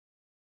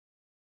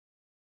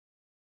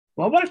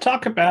Well, I want to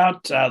talk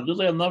about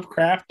Lillian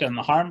Lovecraft and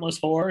the Harmless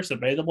Horrors,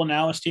 available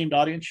now, esteemed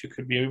audience. You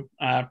could be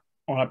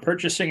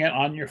purchasing it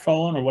on your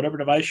phone or whatever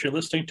device you're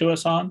listening to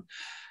us on.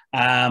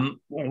 I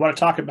want to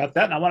talk about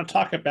that, and I want to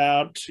talk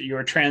about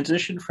your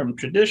transition from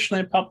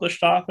traditionally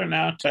published author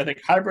now to, I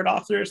think, hybrid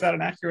author. Is that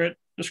an accurate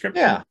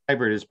description? Yeah,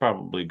 hybrid is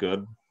probably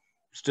good.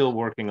 Still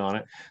working on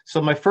it.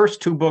 So my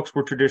first two books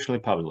were traditionally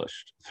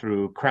published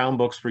through Crown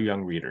Books for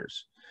Young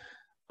Readers.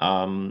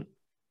 Um,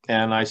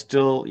 and I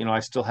still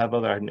have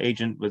an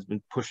agent who's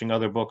been pushing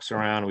other books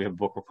around. We have a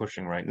book we're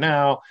pushing right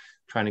now,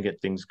 trying to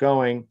get things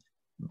going.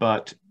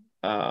 But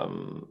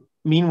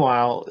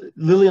meanwhile,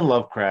 Lillian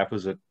Lovecraft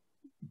was a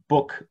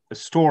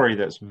story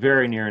that's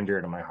very near and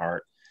dear to my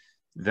heart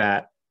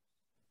that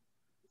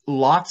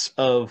lots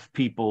of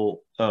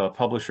people,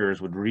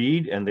 publishers would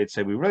read and they'd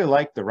say, we really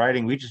like the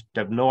writing. We just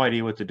have no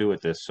idea what to do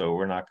with this. So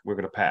we're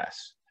going to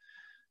pass.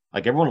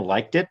 Like everyone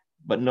liked it,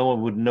 but no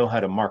one would know how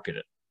to market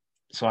it.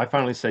 So I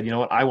finally said, you know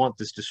what, I want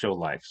this to show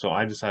life. So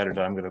I decided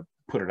that I'm going to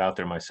put it out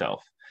there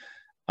myself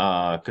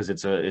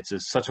because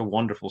such a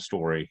wonderful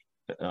story.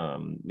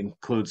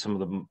 Includes some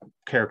of the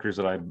characters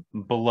that I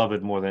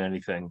beloved more than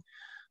anything.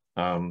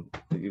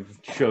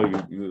 Show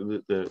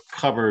you the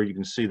cover. You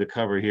can see the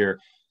cover here.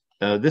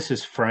 This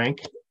is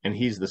Frank, and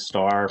he's the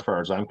star, as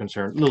far as I'm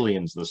concerned.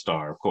 Lillian's the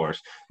star, of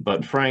course,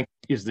 but Frank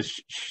is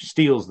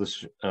steals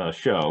the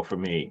show for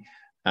me.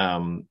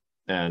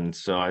 And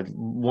so I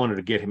wanted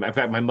to get him. In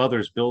fact, my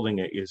mother's building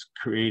is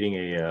creating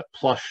a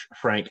plush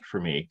Frank for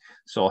me.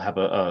 So I'll have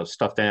a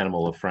stuffed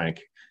animal of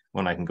Frank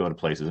when I can go to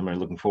places. I'm really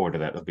looking forward to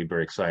that. It'll be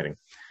very exciting.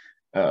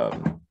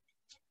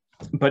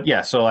 But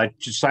yeah, so I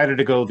decided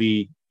to go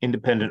the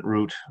independent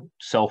route,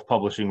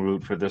 self-publishing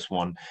route for this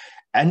one,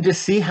 and to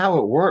see how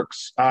it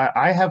works.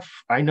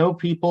 I know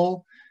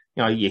people,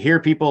 you hear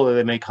people that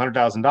they make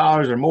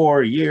 $100,000 or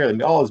more a year, they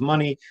make all this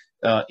money,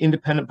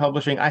 independent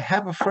publishing. I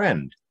have a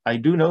friend. I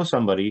do know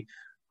somebody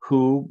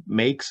who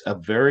makes a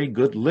very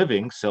good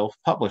living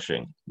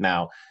self-publishing.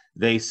 Now,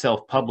 they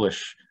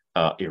self-publish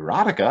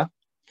erotica,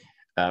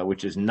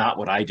 which is not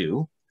what I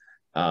do,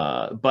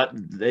 but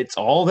it's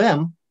all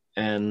them,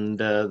 and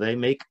they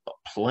make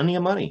plenty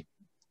of money.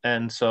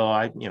 And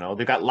so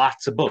they got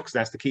lots of books.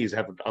 That's the key, is to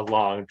have a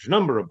large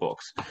number of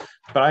books.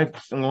 But I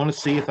want to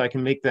see if I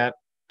can make that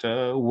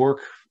work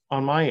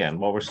on my end.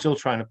 While we're still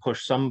trying to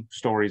push some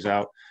stories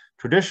out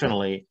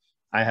traditionally,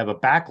 I have a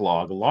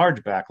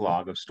large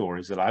backlog of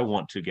stories that I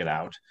want to get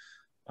out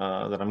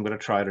that I'm going to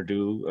try to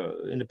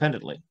do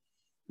independently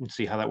and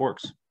see how that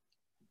works.